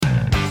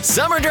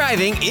Summer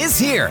driving is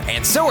here,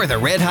 and so are the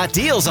red-hot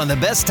deals on the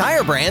best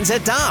tire brands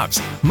at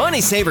Dobbs.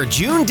 Money Saver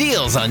June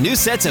deals on new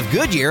sets of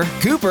Goodyear,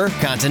 Cooper,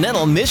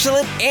 Continental,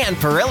 Michelin, and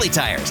Pirelli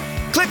tires.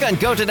 Click on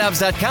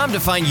GoToDobbs.com to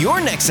find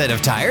your next set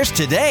of tires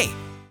today.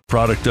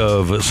 Product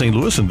of St.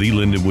 Louis and the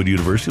Lindenwood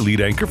University,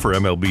 lead anchor for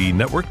MLB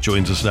Network,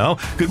 joins us now.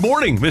 Good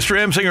morning, Mr.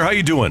 Amsinger. How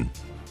you doing?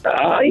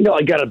 I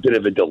got a bit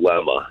of a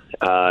dilemma.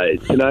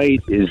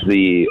 Tonight is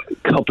the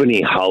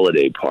company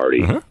holiday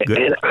party,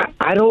 and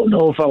I don't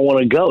know if I want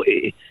to go.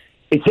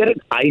 It's at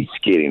an ice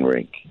skating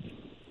rink.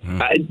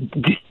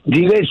 Do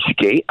you guys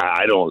skate?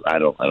 I don't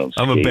skate.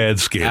 I'm a bad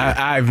skater.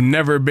 I've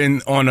never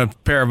been on a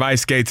pair of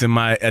ice skates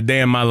a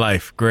day in my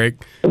life,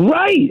 Greg.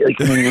 Right. Like,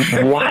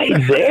 why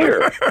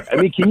there? I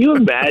mean, can you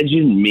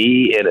imagine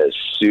me in a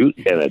suit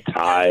and a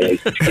tie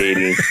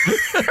skating?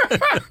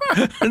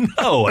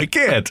 No, I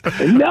can't.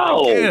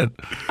 No.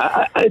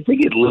 I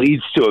think it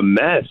leads to a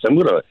mess.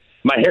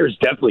 My hair is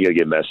definitely going to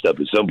get messed up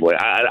at some point.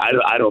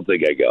 I don't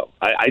think I go.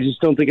 I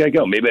just don't think I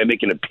go. Maybe I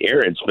make an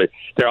appearance, but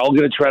they're all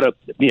going to try to,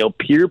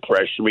 peer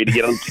pressure me to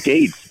get on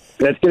skates.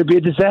 That's going to be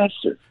a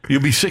disaster.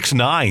 You'll be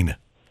 6'9".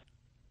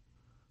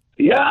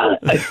 Yeah.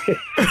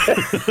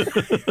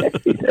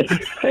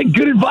 Hey,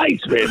 good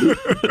advice, man.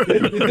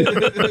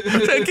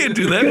 I can't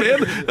do that,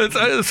 man.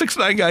 A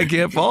 6'9" guy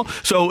can't fall.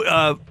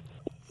 So,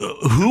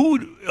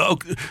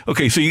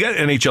 okay, so you got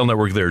NHL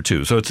Network there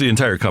too. So it's the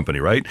entire company,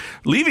 right?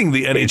 Leaving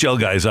the NHL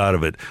guys out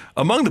of it,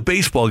 among the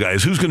baseball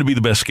guys, who's going to be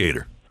the best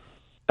skater?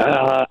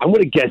 I'm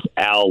going to guess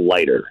Al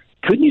Leiter.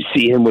 Couldn't you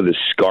see him with a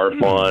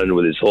scarf on,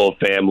 with his whole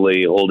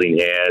family holding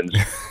hands,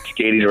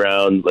 skating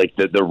around like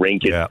the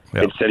rink at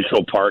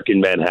Central Park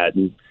in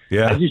Manhattan?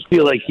 Yeah. I just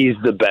feel like he's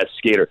the best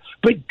skater.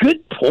 But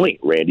good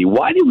point, Randy.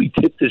 Why do we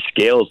tip the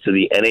scales to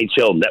the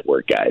NHL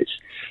Network guys?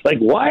 Like,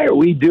 why are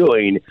we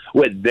doing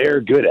what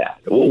they're good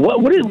at?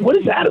 What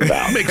is that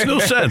about? Makes no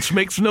sense.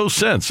 Makes no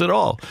sense at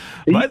all.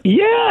 But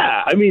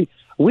yeah, I mean,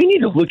 we need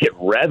to look at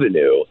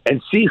revenue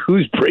and see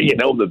who's bringing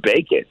home the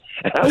bacon.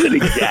 And I'm going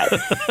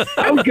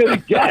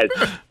to guess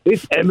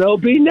it's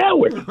MLB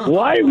Network.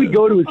 Why are we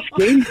going to a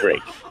skating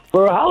rink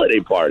for a holiday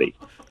party?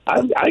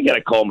 I got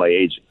to call my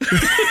agent.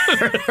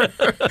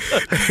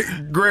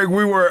 Greg,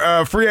 we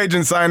were free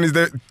agent signings.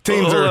 The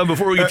teams Hold on,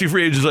 before we get to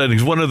free agent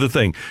signings, one other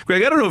thing.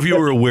 Greg, I don't know if you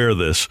were aware of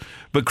this,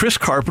 but Chris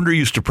Carpenter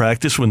used to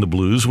practice when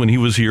he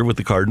was here with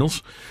the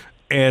Cardinals.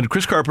 And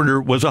Chris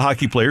Carpenter was a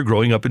hockey player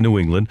growing up in New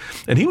England,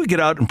 and he would get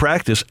out and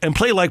practice and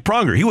play like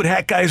Pronger. He would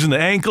hack guys in the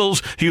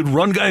ankles. He would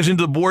run guys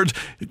into the boards.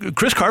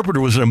 Chris Carpenter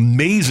was an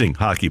amazing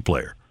hockey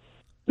player.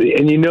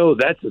 And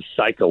that's a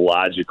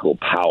psychological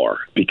power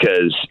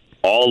because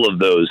all of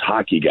those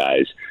hockey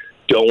guys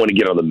don't want to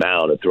get on the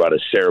mound and throw out a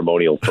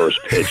ceremonial first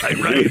pitch.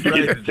 Right.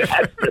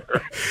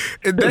 Disaster.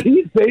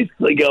 He's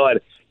basically going,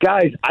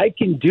 guys, I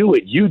can do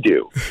what you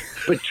do,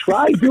 but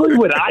try doing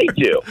what I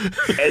do.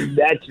 And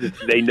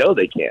they know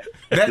they can't.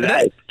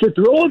 To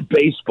throw a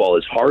baseball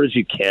as hard as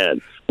you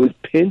can with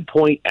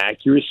pinpoint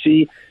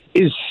accuracy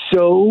is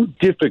so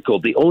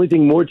difficult. The only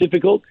thing more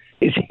difficult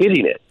is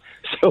hitting it.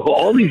 So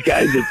all these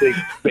guys that think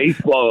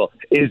baseball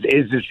is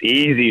this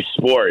easy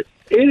sport,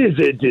 it is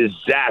a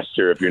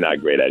disaster if you're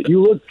not great at it.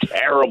 You look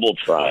terrible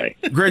trying.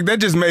 Greg, that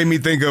just made me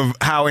think of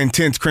how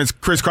intense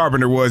Chris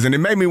Carpenter was, and it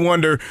made me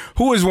wonder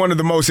who is one of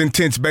the most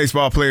intense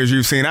baseball players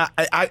you've seen.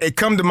 It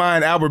come to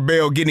mind Albert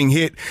Bell getting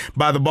hit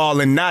by the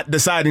ball and not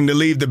deciding to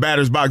leave the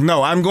batter's box.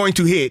 No, I'm going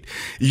to hit.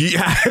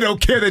 I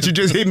don't care that you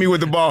just hit me with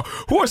the ball.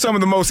 Who are some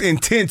of the most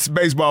intense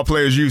baseball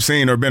players you've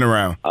seen or been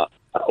around?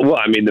 Well,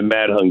 I mean, the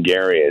Mad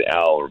Hungarian,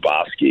 Al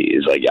Hrabosky,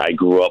 is like, I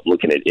grew up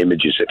looking at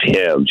images of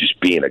him just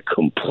being a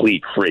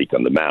complete freak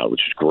on the mound,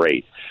 which is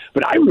great.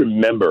 But I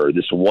remember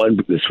this one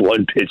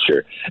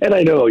pitcher, and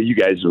I know you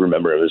guys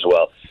remember him as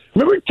well.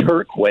 Remember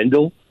Turk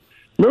Wendell?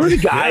 Remember the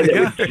guy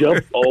that would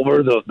jump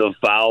over the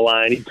foul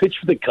line? He pitched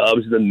for the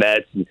Cubs and the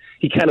Mets, and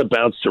he kind of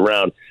bounced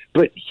around.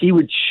 But he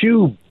would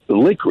chew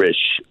licorice,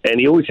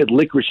 and he always had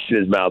licorice in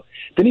his mouth.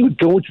 Then he would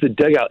go into the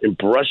dugout and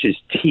brush his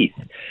teeth.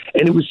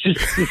 And it was just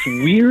this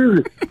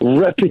weird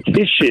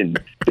repetition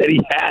that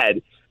he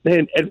had.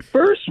 And at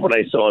first, when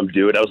I saw him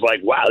do it, I was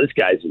like, wow, this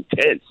guy's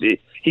intense.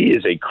 He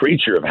is a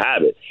creature of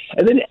habit.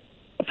 And then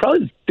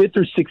probably the fifth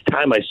or sixth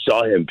time I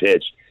saw him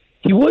pitch,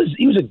 he was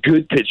a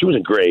good pitch. He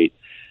wasn't great.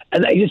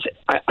 And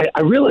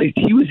I realized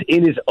he was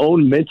in his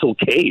own mental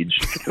cage,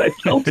 and I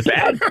felt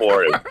bad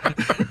for him.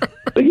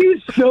 Like, he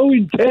was so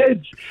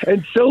intense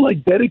and so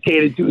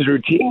dedicated to his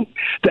routine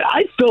that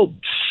I felt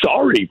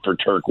sorry for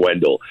Turk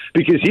Wendell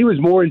because he was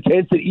more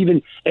intense than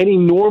even any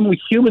normal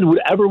human would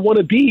ever want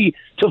to be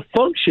to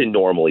function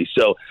normally.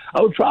 So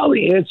I would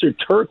probably answer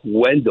Turk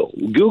Wendell.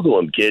 Google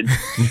him, kids,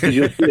 because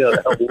you'll see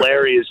a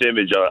hilarious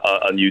image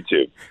on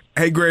YouTube.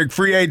 Hey, Greg,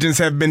 free agents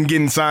have been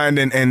getting signed,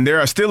 and there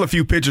are still a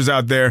few pitchers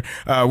out there.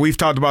 We've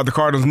talked about the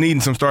Cardinals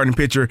needing some starting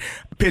pitchers.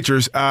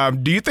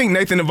 Do you think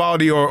Nathan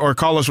Eovaldi or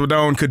Carlos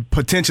Rodon could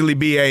potentially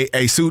be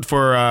a suit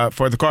for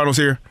the Cardinals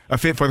here, a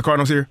fit for the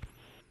Cardinals here?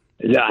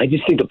 Yeah, I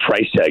just think the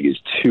price tag is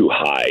too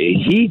high.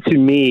 He, to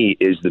me,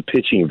 is the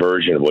pitching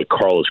version of what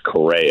Carlos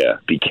Correa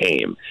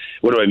became.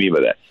 What do I mean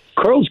by that?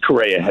 Carlos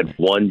Correa had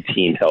one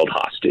team held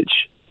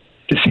hostage.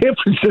 The San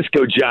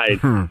Francisco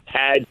Giants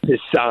had to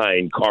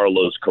sign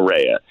Carlos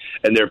Correa,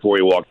 and therefore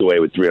he walked away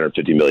with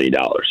 $350 million.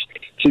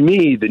 To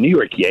me, the New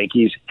York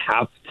Yankees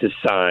have to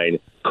sign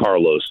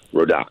Carlos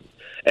Rodon.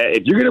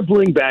 If you're going to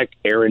bring back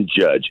Aaron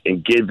Judge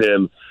and give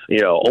him,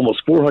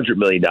 almost $400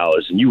 million,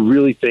 and you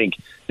really think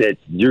that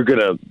you're going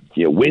to,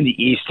 win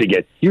the East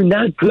again, you're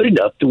not good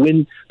enough to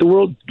win the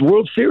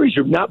World Series.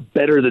 You're not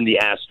better than the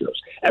Astros.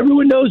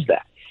 Everyone knows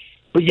that.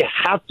 But you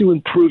have to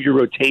improve your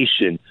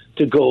rotation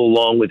to go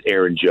along with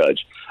Aaron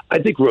Judge. I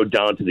think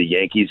Rodon to the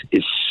Yankees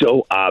is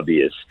so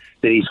obvious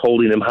that he's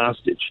holding them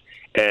hostage.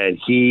 And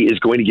he is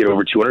going to get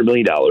over $200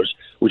 million,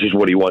 which is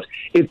what he wants.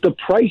 If the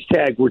price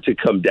tag were to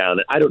come down,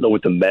 I don't know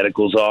what the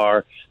medicals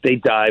are. They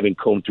dive and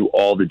comb through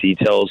all the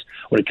details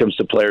when it comes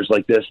to players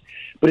like this.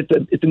 But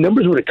if the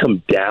numbers were to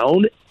come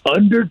down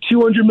under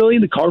 $200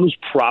 million, the Cardinals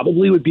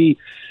probably would be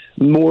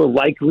more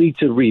likely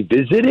to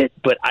revisit it.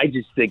 But I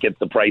just think at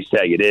the price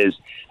tag it is,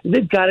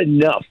 they've got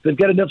enough. They've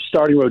got enough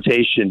starting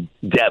rotation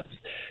depth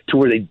to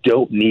where they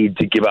don't need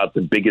to give out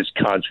the biggest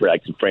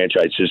contract in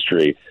franchise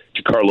history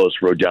to Carlos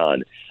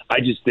Rodon. I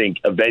just think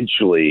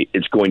eventually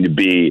it's going to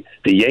be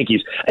the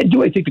Yankees. And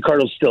do I think the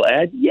Cardinals still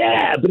add?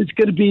 Yeah, but it's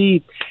going to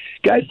be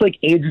guys like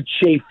Andrew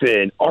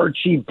Chafin,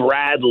 Archie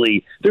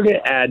Bradley. They're going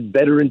to add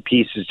veteran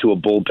pieces to a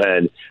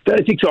bullpen that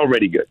I think is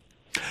already good.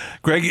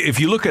 Greg, if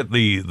you look at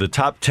the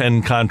top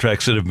 10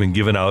 contracts that have been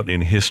given out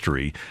in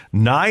history,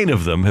 9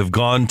 of them have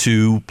gone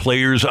to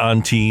players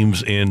on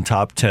teams in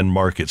top 10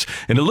 markets.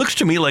 And it looks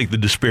to me like the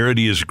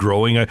disparity is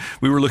growing.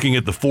 We were looking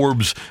at the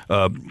Forbes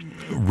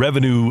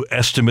revenue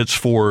estimates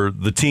for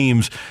the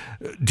teams.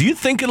 Do you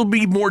think it'll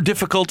be more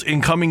difficult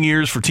in coming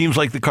years for teams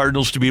like the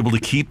Cardinals to be able to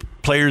keep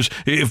players?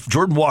 If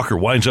Jordan Walker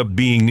winds up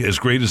being as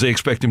great as they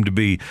expect him to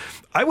be,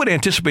 I would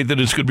anticipate that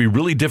it's going to be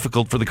really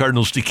difficult for the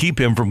Cardinals to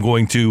keep him from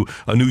going to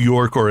a New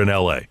York or an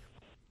L.A.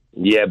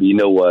 Yeah, but you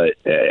know what?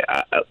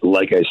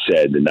 Like I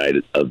said, the night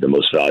of the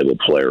Most Valuable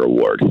Player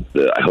Award,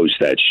 I host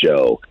that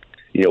show.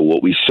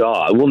 What we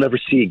saw, we'll never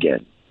see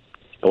again.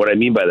 And what I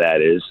mean by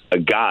that is a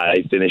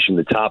guy finishing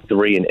the top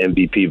 3 in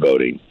MVP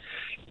voting,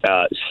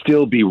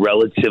 still be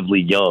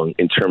relatively young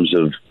in terms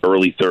of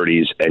early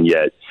 30s, and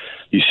yet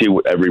you see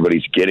what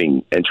everybody's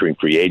getting entering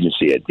free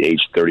agency at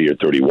age 30 or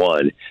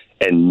 31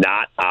 and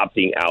not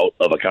opting out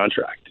of a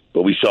contract.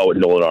 But we saw with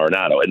Nolan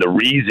Arenado, and the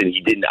reason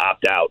he didn't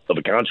opt out of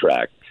a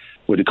contract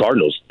with the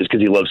Cardinals is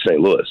because he loves St.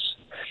 Louis.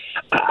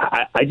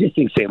 I just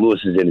think St. Louis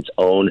is in its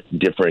own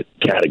different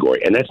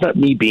category, and that's not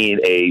me being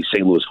a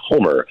St. Louis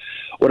homer.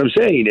 What I'm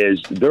saying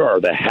is there are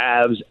the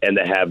haves and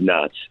the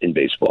have-nots in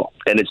baseball,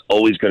 and it's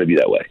always going to be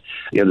that way.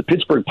 The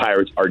Pittsburgh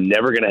Pirates are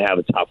never going to have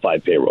a top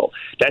 5 payroll.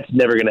 That's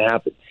never going to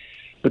happen.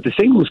 But the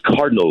St. Louis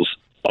Cardinals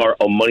are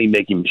a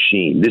money-making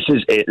machine. This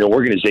is an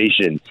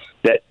organization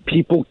that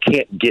people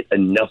can't get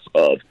enough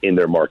of in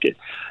their market.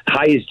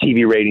 Highest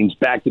TV ratings,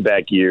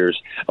 back-to-back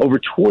years. Over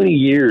 20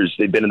 years,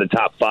 they've been in the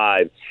top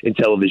 5 in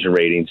television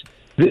ratings.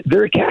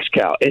 They're a cash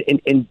cow,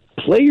 and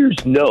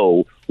players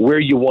know where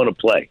you want to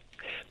play.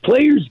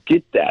 Players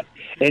get that.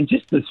 And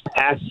just this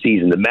past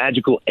season, the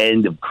magical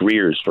end of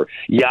careers for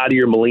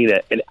Yadier Molina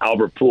and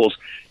Albert Pujols,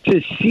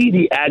 to see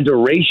the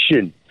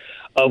adoration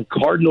of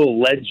Cardinal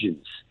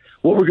legends,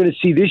 what we're going to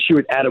see this year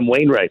with Adam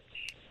Wainwright,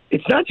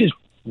 it's not just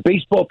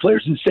baseball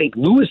players in St.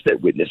 Louis that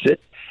witness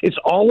it. It's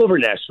all over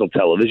national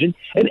television,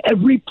 and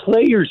every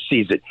player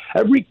sees it.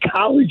 Every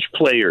college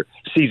player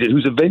sees it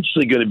who's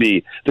eventually going to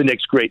be the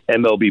next great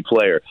MLB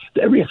player.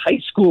 Every high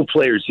school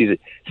player sees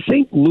it.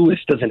 St. Louis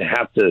doesn't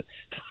have to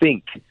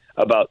think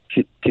about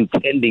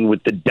contending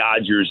with the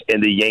Dodgers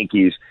and the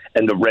Yankees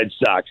and the Red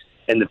Sox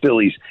and the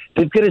Phillies.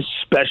 They've got a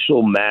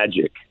special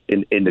magic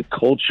in the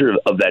culture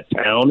of that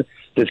town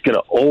that's going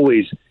to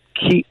always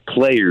keep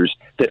players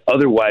that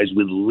otherwise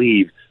would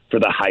leave for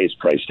the highest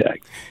price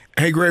tag.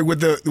 Hey, Greg, with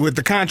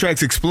the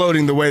contracts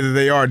exploding the way that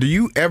they are, do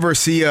you ever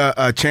see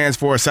a chance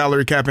for a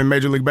salary cap in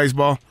Major League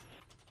Baseball?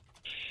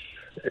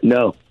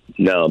 No.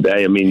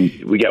 I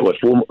mean, we got,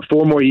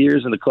 four more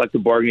years in the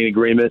collective bargaining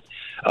agreement.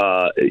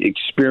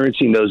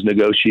 Experiencing those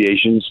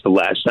negotiations the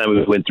last time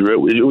we went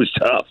through it was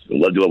tough.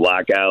 It led to a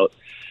lockout.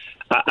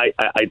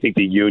 I think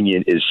the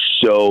union is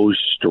so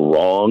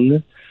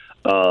strong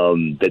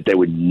that they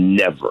would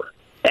never,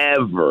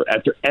 ever,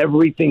 after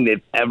everything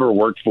they've ever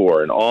worked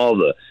for and all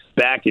the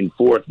back and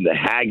forth and the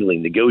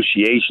haggling,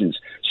 negotiations,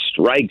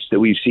 strikes that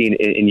we've seen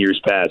in years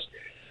past,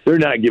 they're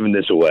not giving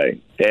this away.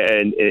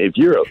 And if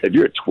you're a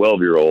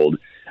 12-year-old,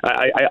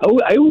 I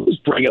always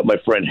bring up my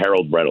friend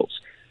Harold Reynolds.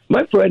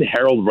 My friend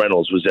Harold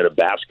Reynolds was at a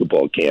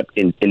basketball camp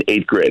in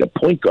 8th grade, a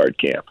point guard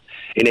camp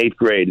in 8th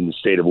grade in the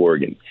state of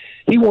Oregon.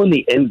 He won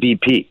the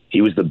MVP.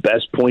 He was the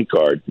best point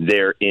guard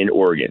there in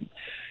Oregon.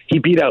 He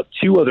beat out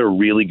 2 other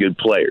really good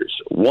players.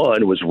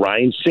 One was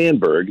Ryan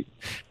Sandberg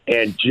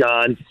and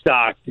John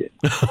Stockton.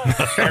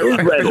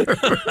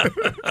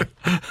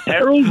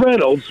 Harold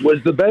Reynolds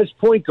was the best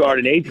point guard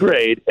in 8th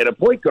grade at a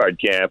point guard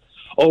camp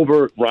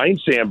over Ryan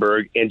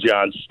Sandberg and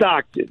John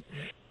Stockton.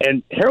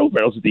 And Harold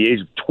Reynolds, at the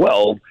age of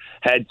 12,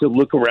 had to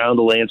look around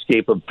the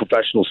landscape of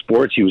professional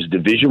sports. He was a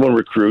Division I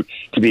recruit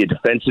to be a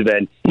defensive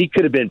end. He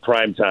could have been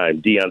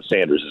primetime Deion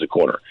Sanders as a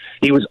corner.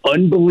 He was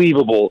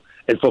unbelievable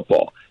at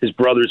football. His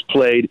brothers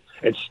played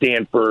at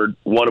Stanford.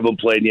 One of them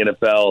played in the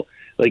NFL.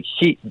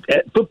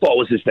 Football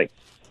was his thing.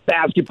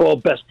 Basketball,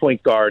 best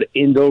point guard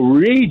in the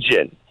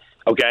region.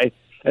 Okay?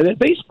 And then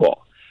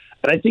baseball.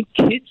 And I think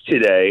kids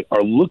today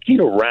are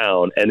looking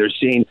around and they're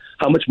seeing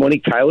how much money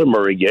Kyler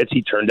Murray gets.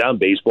 He turned down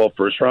baseball,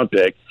 first-round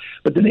pick.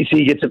 But then they see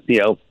he gets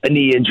a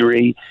knee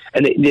injury,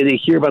 and they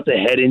hear about the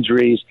head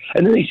injuries.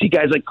 And then they see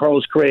guys like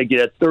Carlos Correa get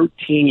a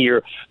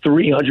 13-year,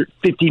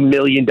 $350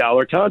 million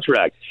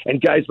contract. And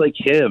guys like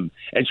him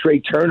and Trey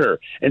Turner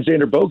and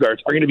Xander Bogaerts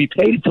are going to be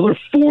paid until they're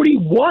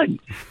 41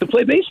 to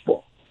play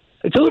baseball.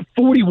 Until they're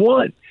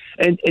 41.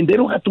 And they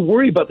don't have to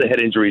worry about the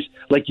head injuries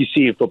like you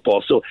see in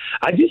football. So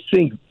I just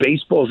think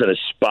baseball's in a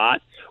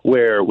spot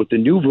where with the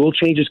new rule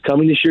changes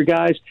coming this year,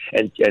 guys,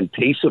 and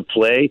pace of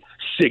play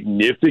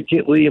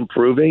significantly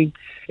improving,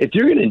 if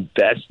you're going to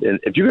invest and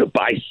if you're going to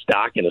buy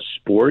stock in a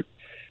sport,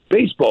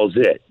 baseball's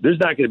it. There's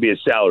not going to be a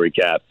salary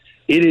cap.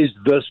 It is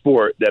the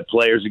sport that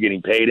players are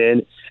getting paid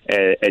in,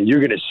 and you're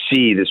going to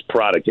see this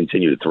product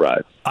continue to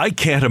thrive. I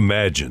can't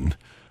imagine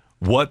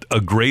what a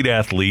great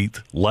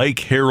athlete like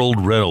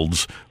Harold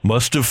Reynolds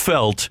must have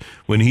felt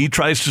when he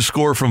tries to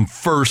score from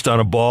first on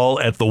a ball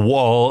at the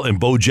wall and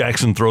Bo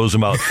Jackson throws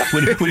him out.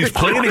 When he's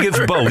playing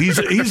against Bo, he's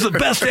the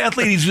best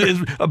athlete.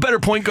 He's a better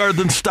point guard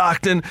than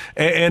Stockton.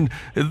 And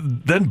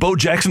then Bo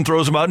Jackson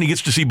throws him out and he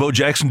gets to see Bo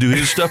Jackson do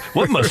his stuff.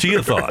 What must he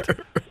have thought?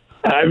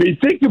 I mean,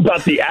 think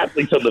about the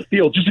athletes on the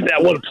field just in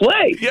that one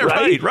play. Yeah,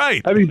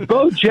 right. I mean,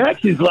 Bo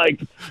Jackson's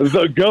like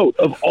the GOAT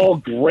of all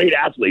great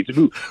athletes.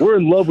 We're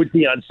in love with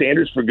Deion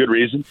Sanders for good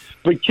reason.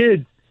 But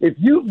kids, if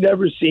you've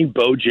never seen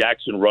Bo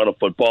Jackson run a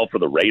football for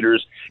the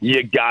Raiders,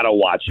 you got to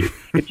watch it.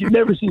 If you've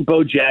never seen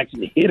Bo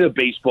Jackson hit a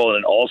baseball in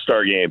an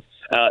all-star game,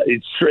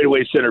 it's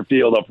straightaway center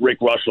field off Rick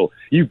Russell,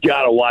 you've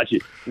got to watch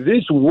it.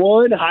 This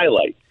one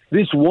highlight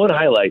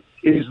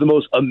is the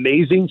most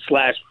amazing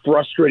 /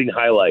 frustrating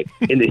highlight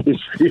in the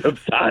history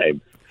of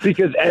time.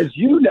 Because as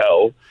you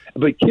know,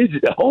 but kids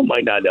at home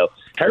might not know,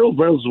 Harold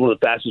Reynolds is one of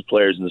the fastest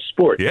players in the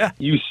sport. Yeah.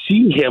 You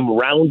see him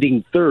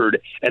rounding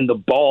third, and the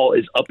ball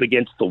is up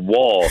against the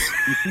wall.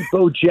 You see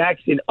Bo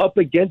Jackson up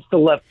against the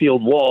left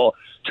field wall,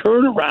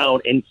 turn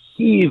around and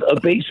heave a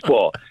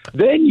baseball.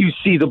 Then you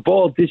see the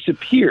ball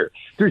disappear.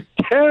 There's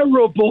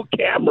terrible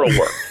camera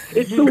work.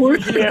 It's the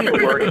worst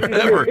camera work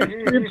ever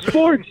in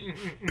sports.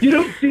 You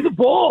don't see the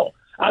ball.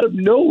 Out of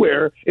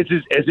nowhere, it's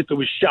as if it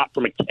was shot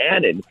from a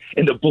cannon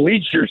in the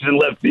bleachers in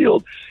left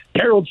field.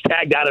 Harold's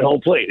tagged out at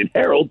home plate, and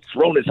Harold's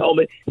thrown his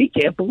helmet. He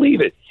can't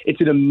believe it. It's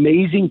an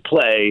amazing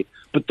play,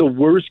 but the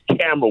worst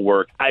camera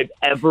work I've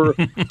ever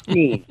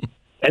seen.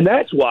 And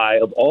that's why,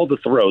 of all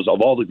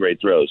the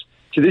great throws,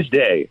 to this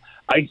day,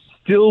 I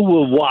still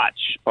will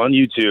watch on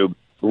YouTube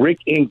Rick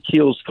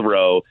Ankiel's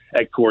throw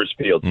at Coors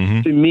Field.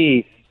 Mm-hmm. To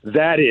me,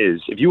 that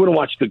is, if you want to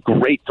watch the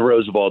great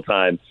throws of all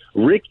time,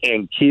 Rick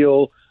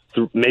Ankiel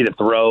made a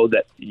throw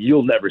that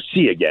you'll never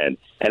see again,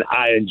 and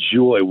I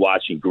enjoy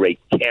watching great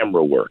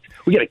camera work.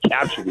 We got to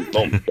capture these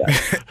moments,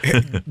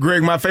 guys.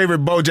 Greg, my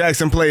favorite Bo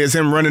Jackson play is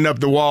him running up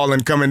the wall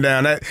and coming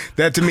down.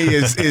 That to me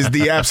is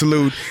the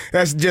absolute.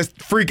 That's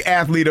just freak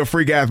athlete of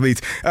freak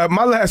athletes.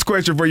 My last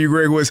question for you,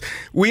 Greg, was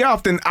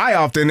I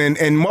often,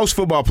 and most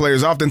football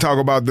players often talk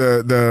about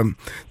the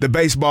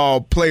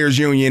baseball players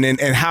union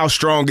and how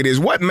strong it is.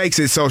 What makes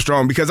it so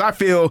strong? Because I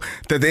feel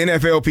that the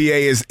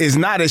NFLPA is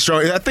not as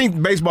strong. I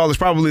think baseball is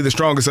probably the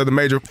strongest of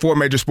the four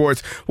major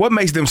sports. What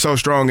makes them so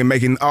strong in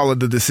making all of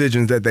the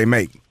decisions that they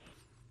make?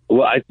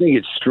 Well, I think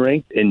it's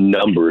strength in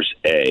numbers,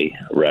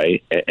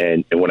 right?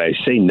 And when I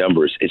say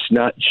numbers, it's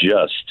not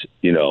just,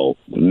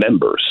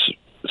 members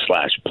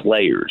 /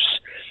 players.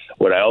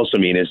 What I also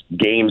mean is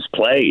games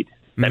played.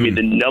 Mm-hmm. I mean,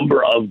 the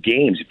number of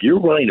games. If you're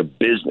running a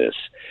business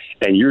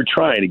and you're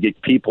trying to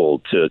get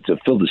people to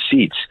fill the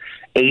seats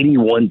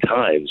 81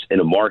 times in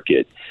a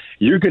market,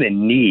 you're going to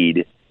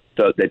need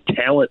the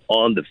talent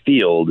on the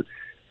field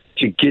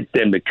to get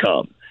them to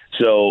come.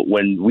 So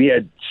when we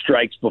had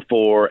strikes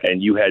before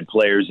and you had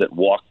players that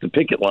walked the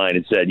picket line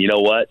and said, you know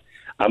what,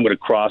 I'm going to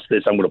cross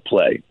this, I'm going to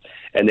play.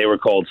 And they were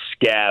called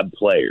scab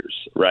players,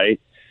 right?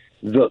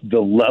 The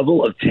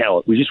level of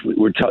talent.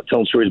 We're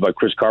telling stories about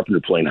Chris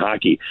Carpenter playing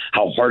hockey,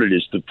 how hard it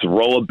is to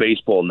throw a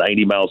baseball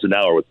 90 miles an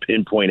hour with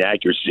pinpoint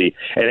accuracy,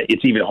 and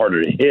it's even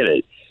harder to hit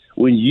it.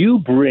 When you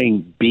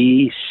bring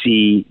B,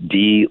 C,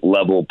 D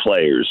level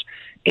players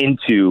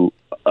into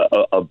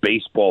a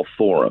baseball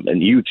forum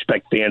and you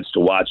expect fans to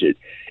watch it,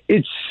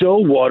 it's so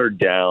watered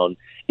down.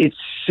 It's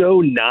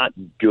so not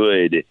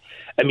good.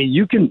 I mean,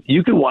 you can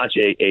watch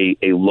a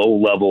low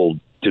level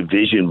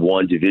Division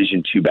I,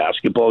 Division II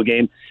basketball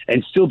game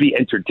and still be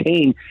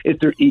entertained if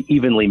they're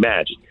evenly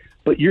matched.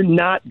 But you're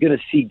not going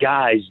to see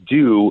guys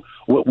do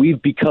what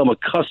we've become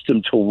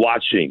accustomed to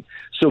watching.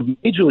 So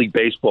Major League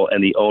Baseball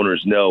and the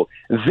owners know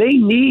they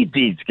need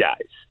these guys.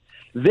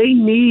 They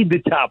need the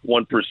top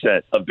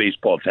 1% of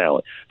baseball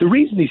talent. The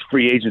reason these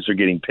free agents are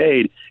getting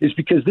paid is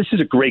because this is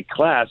a great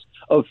class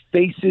of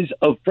faces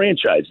of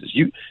franchises.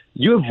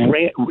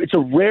 It's a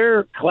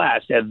rare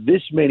class to have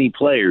this many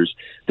players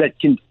that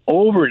can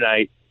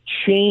overnight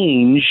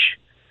change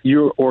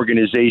your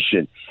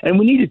organization. And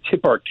we need to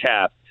tip our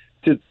cap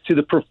to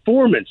the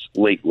performance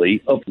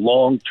lately of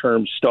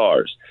long-term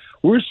stars.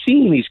 We're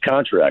seeing these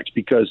contracts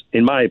because,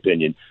 in my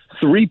opinion,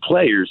 3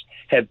 players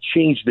have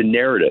changed the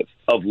narrative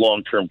of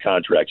long-term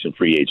contracts in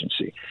free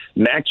agency.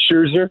 Max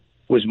Scherzer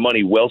was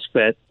money well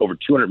spent, over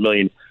 $200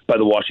 million by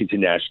the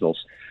Washington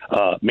Nationals.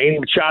 Manny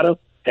Machado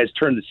has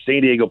turned the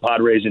San Diego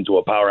Padres into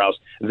a powerhouse.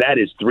 That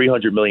is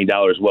 $300 million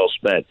well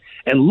spent.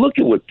 And look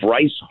at what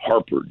Bryce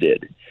Harper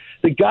did.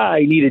 The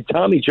guy needed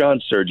Tommy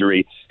John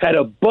surgery, had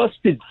a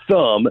busted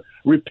thumb,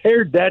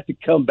 repaired that to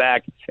come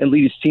back and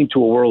lead his team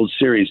to a World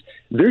Series.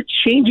 They're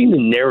changing the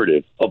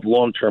narrative of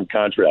long-term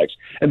contracts.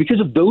 And because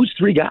of those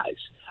 3 guys,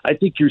 I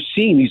think you're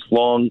seeing these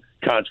long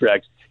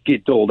contracts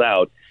get doled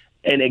out.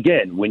 And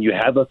again, when you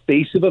have a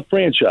face of a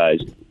franchise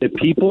that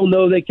people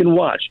know they can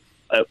watch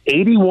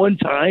 81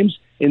 times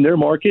in their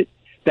market,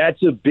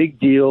 that's a big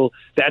deal.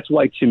 That's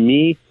why, to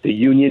me, the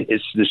union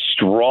is the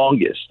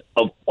strongest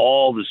of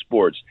all the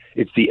sports.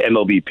 It's the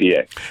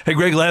MLBPA. Hey,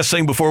 Greg, last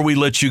thing before we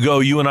let you go.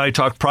 You and I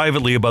talked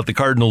privately about the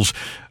Cardinals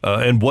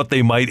and what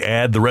they might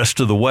add the rest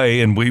of the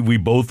way, and we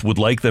both would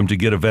like them to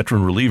get a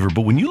veteran reliever.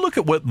 But when you look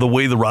at the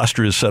way the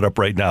roster is set up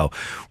right now,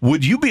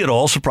 would you be at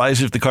all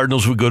surprised if the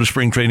Cardinals would go to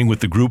spring training with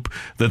the group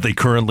that they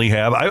currently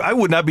have? I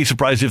would not be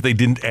surprised if they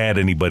didn't add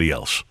anybody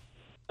else.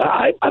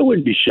 I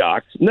wouldn't be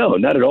shocked. No,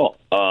 not at all.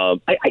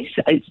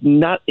 It's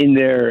not in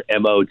their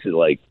MO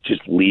to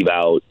just leave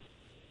out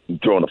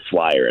throwing a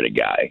flyer at a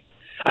guy.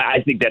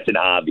 I think that's an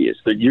obvious.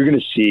 That you're going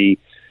to see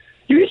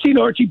an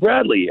Archie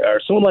Bradley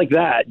or someone like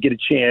that get a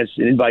chance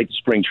and invite to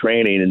spring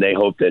training, and they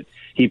hope that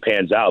he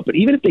pans out. But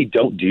even if they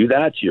don't do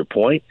that, to your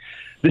point,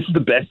 this is the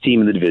best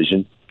team in the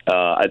division.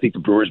 I think the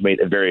Brewers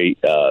made a very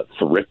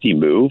thrifty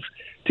move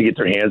to get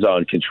their hands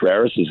on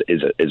Contreras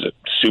is a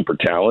super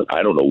talent.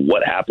 I don't know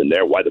what happened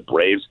there, why the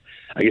Braves,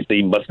 I guess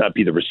they must not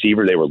be the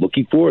receiver they were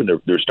looking for, and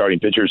their starting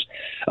pitchers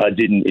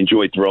didn't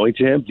enjoy throwing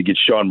to him. To get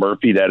Sean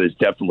Murphy, that is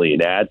definitely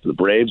an ad for the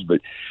Braves, but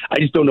I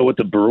just don't know what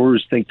the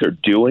Brewers think they're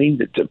doing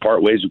to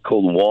part ways with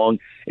Colton Wong.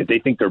 If they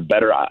think they're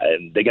better,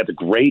 and they got the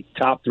great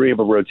top 3 of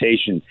a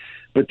rotation,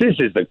 but this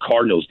is the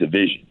Cardinals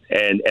division,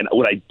 and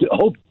what I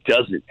hope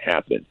doesn't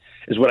happen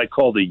is what I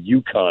call the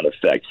UConn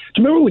effect.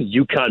 Do you remember when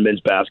UConn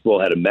men's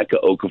basketball had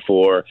Emeka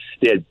Okafor?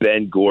 They had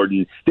Ben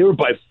Gordon. They were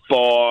by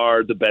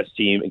far the best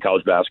team in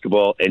college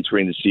basketball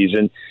entering the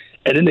season.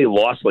 And then they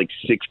lost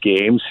 6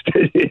 games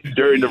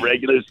during the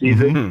regular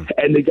season,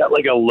 and they got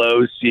a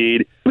low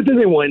seed. But then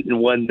they went and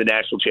won the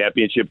national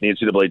championship in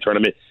the NCAA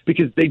tournament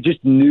because they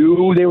just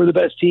knew they were the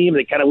best team.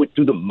 They kind of went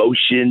through the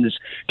motions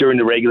during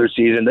the regular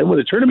season. Then when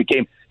the tournament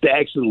came, they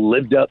actually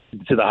lived up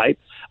to the hype.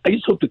 I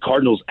just hope the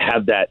Cardinals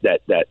have that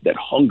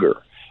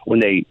hunger when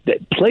they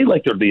play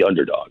like they're the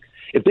underdog.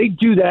 If they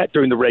do that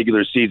during the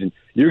regular season,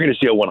 you're going to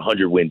see a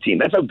 100-win team.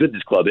 That's how good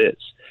this club is.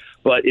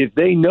 But if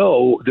they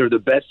know they're the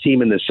best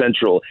team in the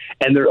Central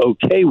and they're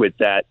okay with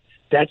that,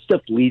 that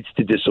stuff leads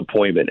to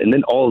disappointment. And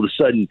then all of a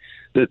sudden,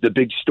 the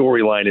big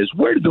storyline is,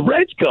 where did the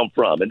Reds come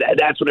from? And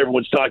that's what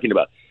everyone's talking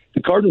about.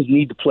 The Cardinals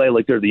need to play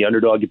like they're the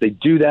underdog. If they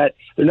do that,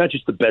 they're not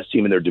just the best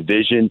team in their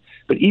division,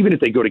 but even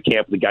if they go to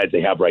camp with the guys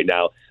they have right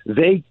now,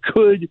 they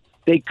could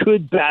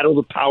battle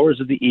the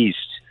powers of the East.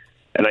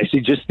 And I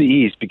see just the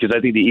East because I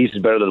think the East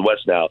is better than the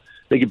West now.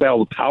 They can battle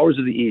the powers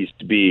of the East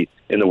to be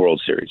in the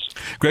World Series.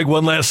 Greg,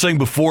 one last thing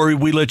before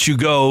we let you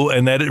go,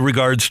 and that in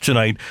regards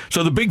tonight.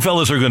 So the big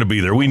fellas are going to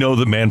be there. We know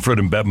that Manfred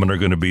and Bettman are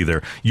going to be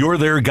there. You're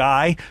their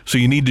guy, so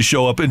you need to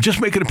show up and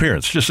just make an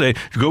appearance. Just say,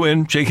 go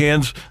in, shake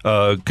hands,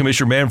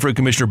 Commissioner Manfred,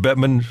 Commissioner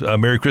Bettman,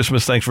 Merry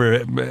Christmas, thanks for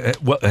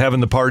having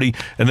the party,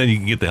 and then you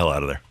can get the hell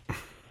out of there.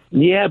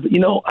 Yeah, but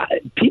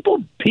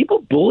people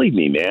bully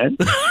me, man.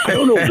 I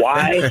don't know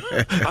why.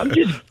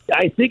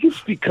 I think it's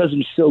because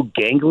I'm so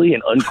gangly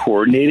and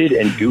uncoordinated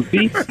and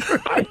goofy.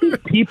 I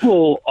think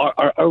people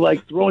are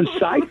throwing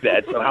side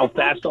bets on how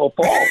fast I'll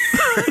fall.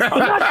 I'm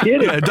not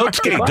kidding. Don't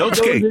skate. If Don't I go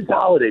skate. to this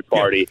holiday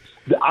party,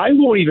 I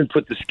won't even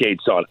put the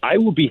skates on. I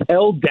will be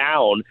held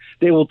down.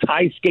 They will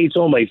tie skates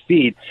on my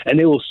feet, and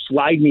they will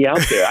slide me out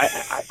there.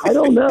 I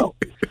don't know.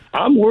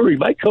 I'm worried.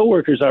 My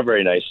coworkers aren't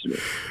very nice to me.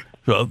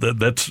 Well,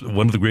 that's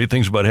one of the great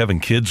things about having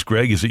kids,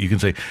 Greg, is that you can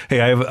say,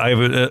 hey, I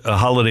have a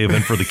holiday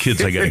event for the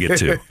kids I got to get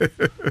to.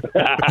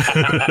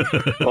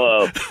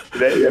 Well,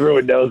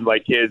 everyone knows my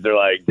kids are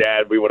like,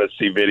 Dad, we want to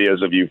see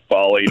videos of you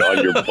falling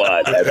on your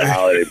butt at the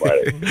holiday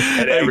party.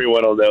 And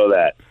everyone will know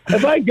that.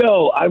 If I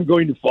go, I'm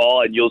going to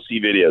fall, and you'll see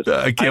videos.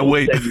 I can't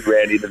wait. Send you,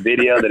 Randy, the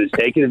video that is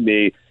taken of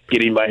me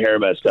getting my hair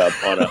messed up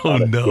on a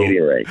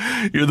skating rink.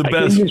 You're the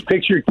best. Can you just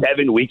picture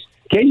Kevin Weeks?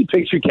 Can you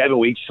picture Kevin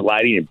Weeks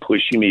sliding and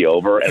pushing me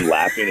over and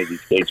laughing as he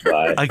skates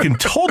by? I can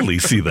totally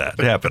see that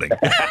happening.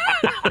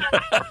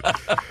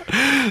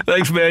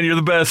 Thanks, man. You're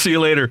the best. See you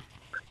later.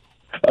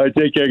 All right,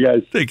 take care,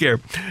 guys. Take care.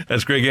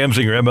 That's Greg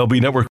Amsinger,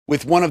 MLB Network.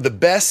 With one of the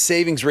best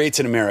savings rates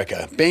in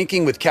America,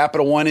 banking with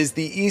Capital One is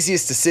the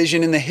easiest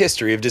decision in the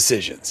history of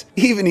decisions.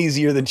 Even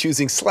easier than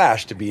choosing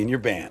Slash to be in your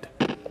band.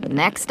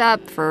 Next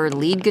up for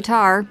lead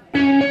guitar.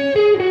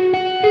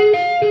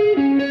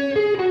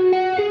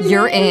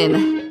 You're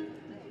in.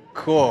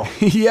 Cool.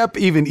 Yep,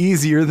 even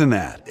easier than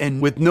that.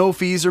 And with no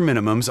fees or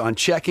minimums on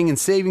checking and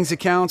savings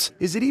accounts,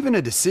 is it even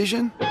a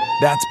decision?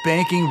 That's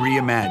banking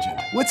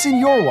reimagined. What's in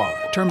your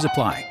wallet? Terms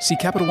apply. See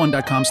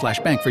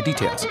CapitalOne.com/bank for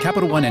details.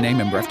 Capital One NA,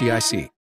 member FDIC.